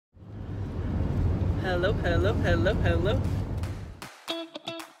Hello, hello, hello, hello.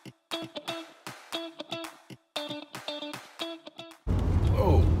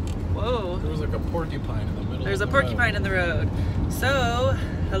 Whoa. Whoa. There was like a porcupine in the middle There's of a the porcupine road. in the road. So,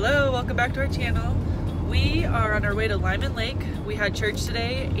 hello, welcome back to our channel. We are on our way to Lyman Lake. We had church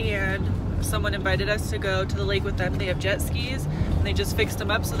today and someone invited us to go to the lake with them. They have jet skis and they just fixed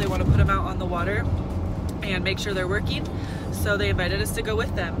them up, so they want to put them out on the water and make sure they're working. So they invited us to go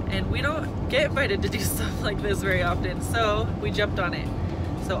with them, and we don't get invited to do stuff like this very often, so we jumped on it.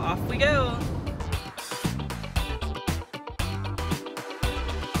 So off we go.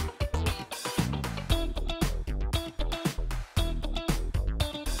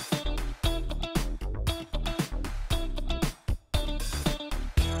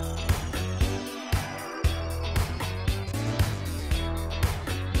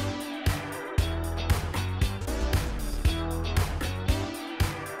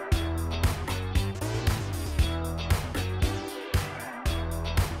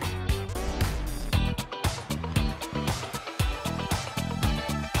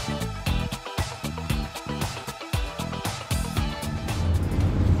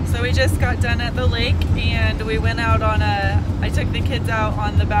 So we just got done at the lake and we went out on I took the kids out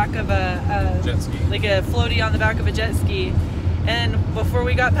on the back of a Jet ski. like a floaty on the back of a jet ski. And before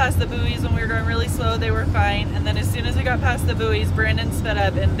we got past the buoys, when we were going really slow, they were fine. And then as soon as we got past the buoys, Brandon sped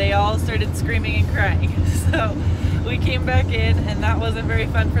up and they all started screaming and crying. So we came back in and that wasn't very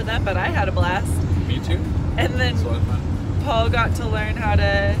fun for them, but I had a blast. Me too. And then It's a lot of fun. Paul got to learn how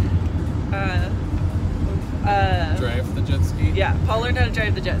to Drive the jet ski. yeah, Paul learned how to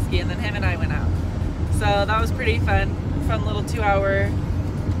drive the jet ski, and then him and I went out. So that was pretty fun. Fun little 2-hour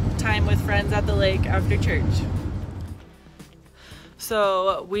time with friends at the lake after church.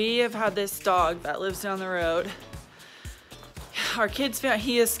 So we have had this dog that lives down the road. Our kids found,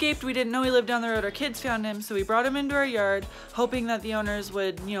 he escaped. We didn't know he lived down the road. Our kids found him, so we brought him into our yard, hoping that the owners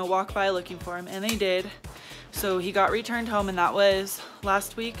would, you know, walk by looking for him, and they did. So he got returned home, and that was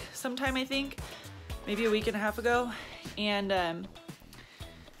last week sometime, I think. Maybe a week and a half ago. And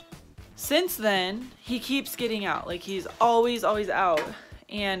since then he keeps getting out. Like, he's always out.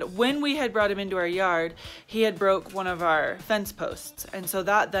 And when we had brought him into our yard, he had broke one of our fence posts, and so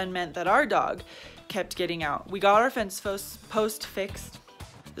that then meant that our dog kept getting out. We got our fence post fixed.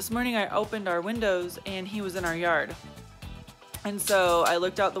 This morning I opened our windows and he was in our yard. And so I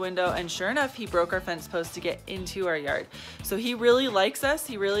looked out the window, and sure enough, he broke our fence post to get into our yard. So he really likes us,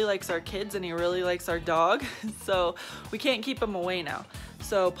 he really likes our kids, and he really likes our dog. So we can't keep him away now.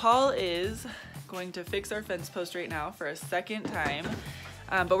 So Paul is going to fix our fence post right now for a second time,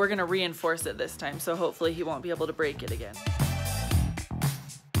 but we're gonna reinforce it this time, so hopefully he won't be able to break it again.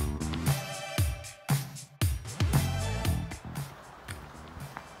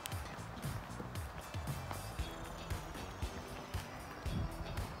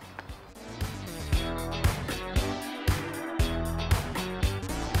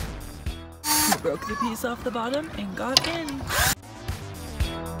 Broke the piece off the bottom and got in.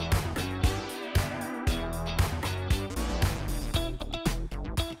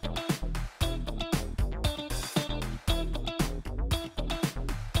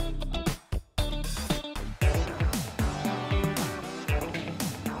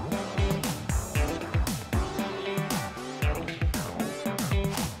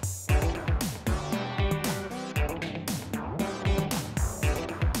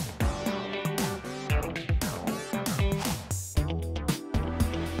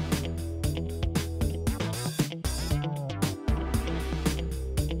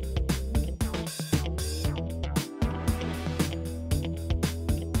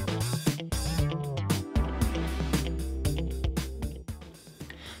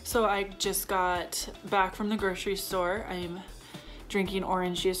 So I just got back from the grocery store. I'm drinking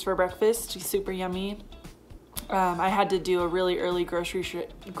orange juice for breakfast. It's super yummy. I had to do a really early grocery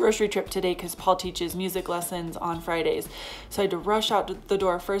trip today because Paul teaches music lessons on Fridays. So I had to rush out the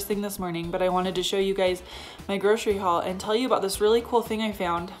door first thing this morning, but I wanted to show you guys my grocery haul and tell you about this really cool thing I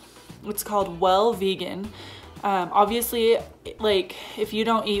found. It's called Well Vegan. Obviously, like, if you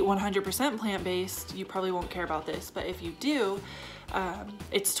don't eat 100% plant-based, you probably won't care about this, but if you do,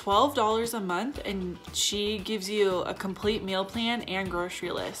 it's $12 a month, and she gives you a complete meal plan and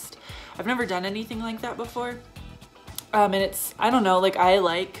grocery list. I've never done anything like that before. And it's, I don't know, like, I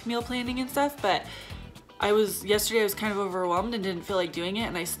like meal planning and stuff, but yesterday I was kind of overwhelmed and didn't feel like doing it,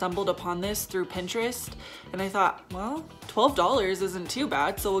 and I stumbled upon this through Pinterest, and I thought, well, $12 isn't too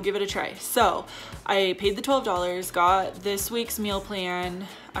bad, so we'll give it a try. So I paid the $12, got this week's meal plan,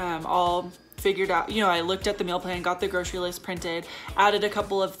 all figured out, you know, I looked at the meal plan, got the grocery list printed, added a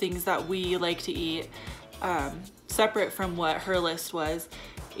couple of things that we like to eat, separate from what her list was,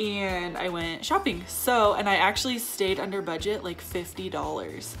 and I went shopping. So, and I actually stayed under budget, like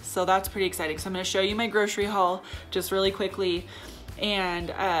 $50. So that's pretty exciting. So I'm gonna show you my grocery haul just really quickly.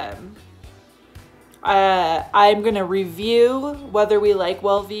 And I'm gonna review whether we like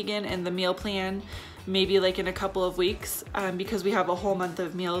Well Vegan and the meal plan maybe like in a couple of weeks, because we have a whole month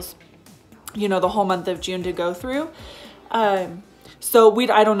of meals, you know, the whole month of June to go through. So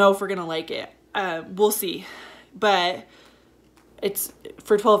I don't know if we're gonna like it. We'll see, but it's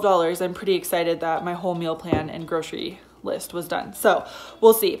for $12. I'm pretty excited that my whole meal plan and grocery list was done. So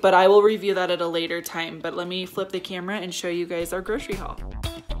we'll see, but I will review that at a later time. But let me flip the camera and show you guys our grocery haul.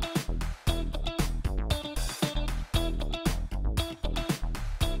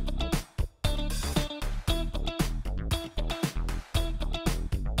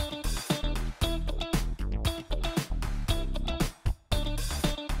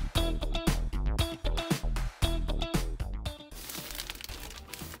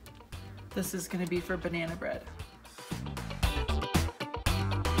 This is gonna be for banana bread.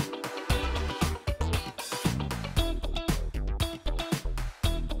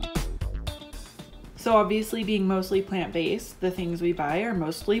 So obviously, being mostly plant-based, the things we buy are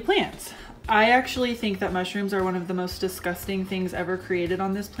mostly plants. I actually think that mushrooms are one of the most disgusting things ever created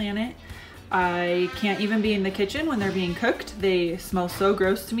on this planet. I can't even be in the kitchen when they're being cooked. They smell so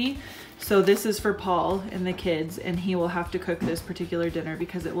gross to me. So this is for Paul and the kids, and he will have to cook this particular dinner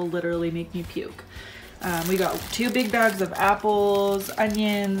because it will literally make me puke. We got 2 big bags of apples,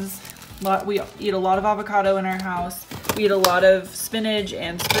 onions. We eat a lot of avocado in our house. We eat a lot of spinach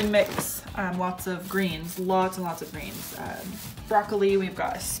and spring mix. Lots of greens, lots and lots of greens. Broccoli, we've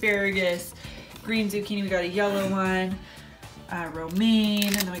got asparagus, green zucchini, we got a yellow one, romaine,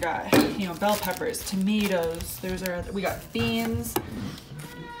 and then we got, you know, bell peppers, tomatoes. We got beans.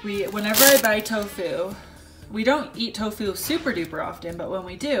 Whenever I buy tofu, we don't eat tofu super duper often, but when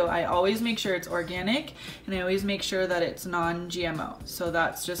we do, I always make sure it's organic, and I always make sure that it's non-GMO. So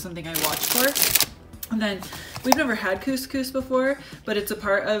that's just something I watch for. And then we've never had couscous before, but it's a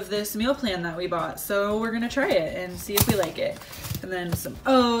part of this meal plan that we bought. So we're gonna try it and see if we like it. And then some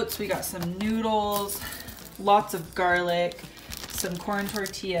oats, we got some noodles, lots of garlic, some corn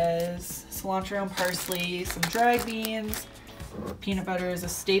tortillas, cilantro and parsley, some dried beans. Peanut butter is a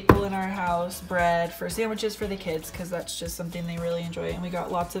staple in our house, bread for sandwiches for the kids because that's just something they really enjoy. And we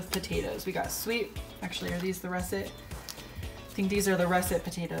got lots of potatoes. We got actually, are these the russet? I think these are the russet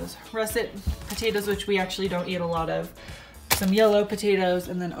potatoes. Russet potatoes, which we actually don't eat a lot of. Some yellow potatoes,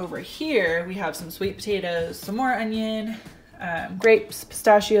 and then over here we have some sweet potatoes, some more onion, grapes,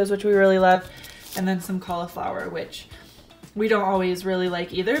 pistachios, which we really love, and then some cauliflower, which we don't always really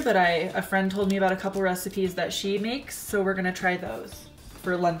like either, but a friend told me about a couple recipes that she makes, so we're gonna try those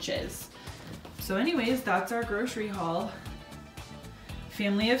for lunches. So anyways, that's our grocery haul.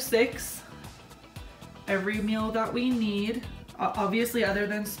 Family of 6, every meal that we need, obviously other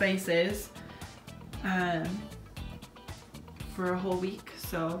than spices, for a whole week.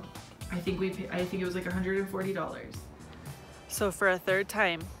 So I think it was like $140. So for a 3rd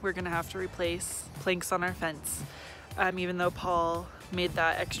time, we're gonna have to replace planks on our fence. Even though Paul made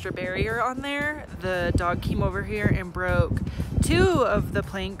that extra barrier on there, the dog came over here and broke 2 of the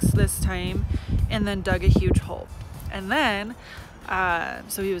planks this time and then dug a huge hole. And then,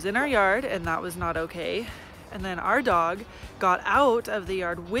 so he was in our yard and that was not okay. And then our dog got out of the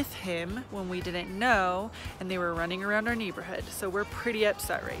yard with him when we didn't know, and they were running around our neighborhood. So we're pretty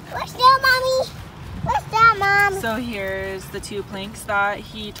upset right now. What's that, Mommy? What's that, Mom? So here's the 2 planks that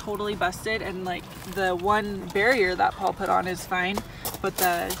he totally busted, and like the one barrier that Paul put on is fine, but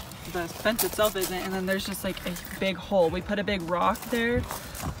the fence itself isn't. And then there's just like a big hole. We put a big rock there,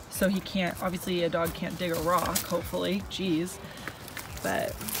 so he can't, obviously a dog can't dig a rock, hopefully, jeez.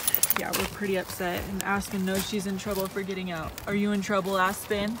 But yeah, we're pretty upset, and Aspen knows she's in trouble for getting out. Are you in trouble,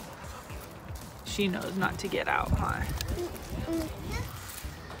 Aspen? She knows not to get out, huh?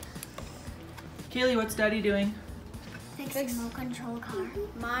 Kaylee, what's Daddy doing? Fix remote control car.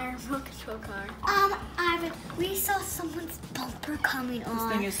 My remote control car. Ivan, we saw someone's bumper coming on.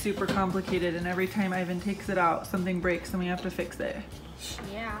 This thing is super complicated, and every time Ivan takes it out, something breaks and we have to fix it.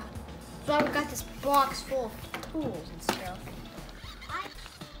 Yeah. So I've got this box full of tools and stuff.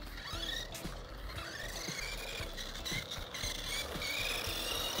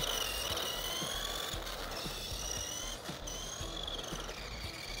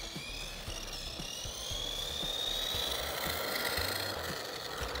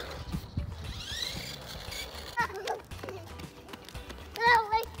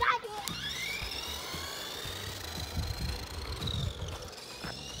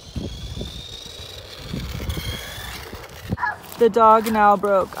 The dog now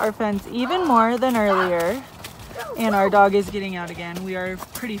broke our fence even more than earlier, and our dog is getting out again. We are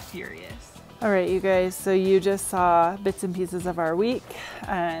pretty furious. All right, you guys, so you just saw bits and pieces of our week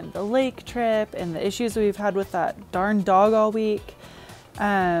and the lake trip and the issues we've had with that darn dog all week,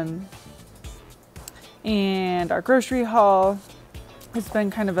 and our grocery haul. It's been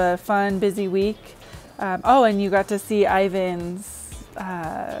kind of a fun, busy week. Oh, and you got to see Ivan's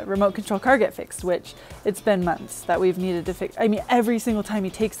remote control car get fixed, which it's been months that we've needed to fix. I mean, every single time he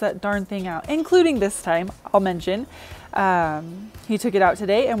takes that darn thing out, including this time, I'll mention. He took it out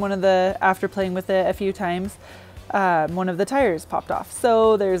today, and after playing with it a few times, one of the tires popped off.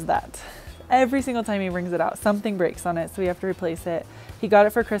 So there's that. Every single time he brings it out, something breaks on it, so we have to replace it. He got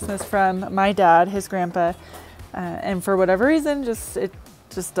it for Christmas from my dad, his grandpa, and for whatever reason, it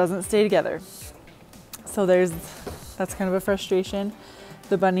just doesn't stay together. So that's kind of a frustration.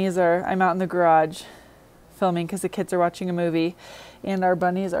 The bunnies I'm out in the garage filming because the kids are watching a movie, and our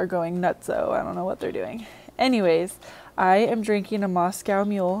bunnies are going nutso. I don't know what they're doing. Anyways, I am drinking a Moscow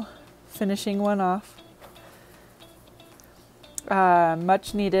Mule, finishing one off.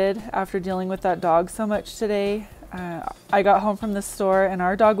 Much needed after dealing with that dog so much today. I got home from the store and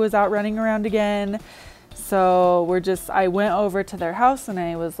our dog was out running around again. So I went over to their house and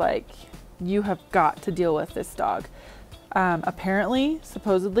I was like, you have got to deal with this dog. Apparently,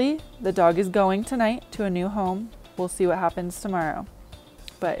 supposedly, the dog is going tonight to a new home. We'll see what happens tomorrow.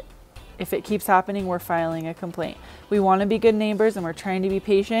 But if it keeps happening, we're filing a complaint. We want to be good neighbors and we're trying to be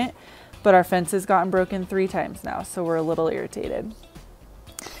patient, but our fence has gotten broken 3 times now, so we're a little irritated.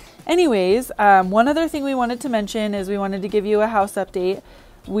 Anyways, one other thing we wanted to mention is we wanted to give you a house update.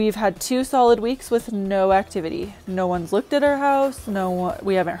 We've had 2 solid weeks with no activity. No one's looked at our house.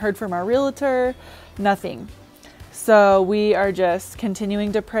 We haven't heard from our realtor, nothing. So we are just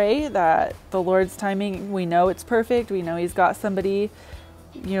continuing to pray that the Lord's timing, we know it's perfect. We know He's got somebody,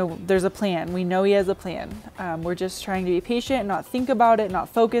 there's a plan. We know He has a plan. We're just trying to be patient, not think about it, not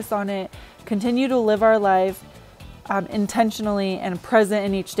focus on it, continue to live our life intentionally and present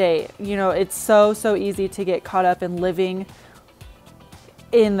in each day. It's so easy to get caught up in living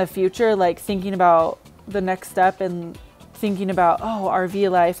in the future, like thinking about the next step and thinking about, RV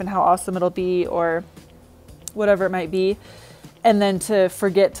life and how awesome it'll be or whatever it might be. And then to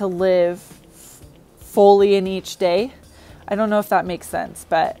forget to live fully in each day. I don't know if that makes sense,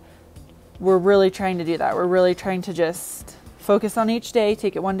 but we're really trying to do that. We're really trying to just focus on each day,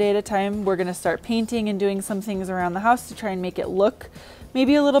 take it one day at a time. We're going to start painting and doing some things around the house to try and make it look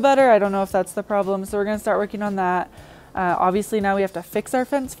maybe a little better. I don't know if that's the problem. So we're going to start working on that. Obviously now we have to fix our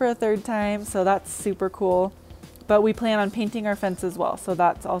fence for a 3rd time. So that's super cool. But we plan on painting our fence as well. So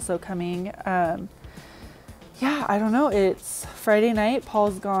that's also coming. Yeah, I don't know. It's Friday night.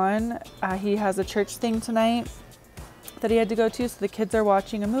 Paul's gone. He has a church thing tonight that he had to go to. So the kids are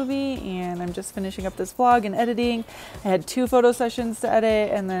watching a movie and I'm just finishing up this vlog and editing. I had 2 photo sessions to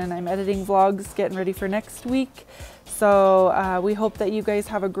edit and then I'm editing vlogs, getting ready for next week. So we hope that you guys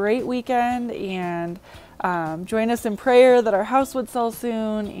have a great weekend and join us in prayer that our house would sell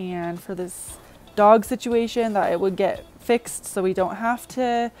soon and for this dog situation that it would get fixed so we don't have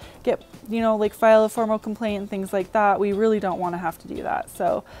to get, file a formal complaint and things like that. We really don't want to have to do that.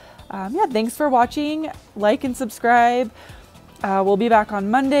 So yeah, thanks for watching. Like and subscribe. We'll be back on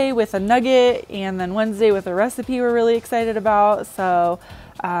Monday with a nugget and then Wednesday with a recipe we're really excited about. So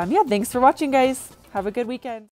yeah, thanks for watching, guys. Have a good weekend.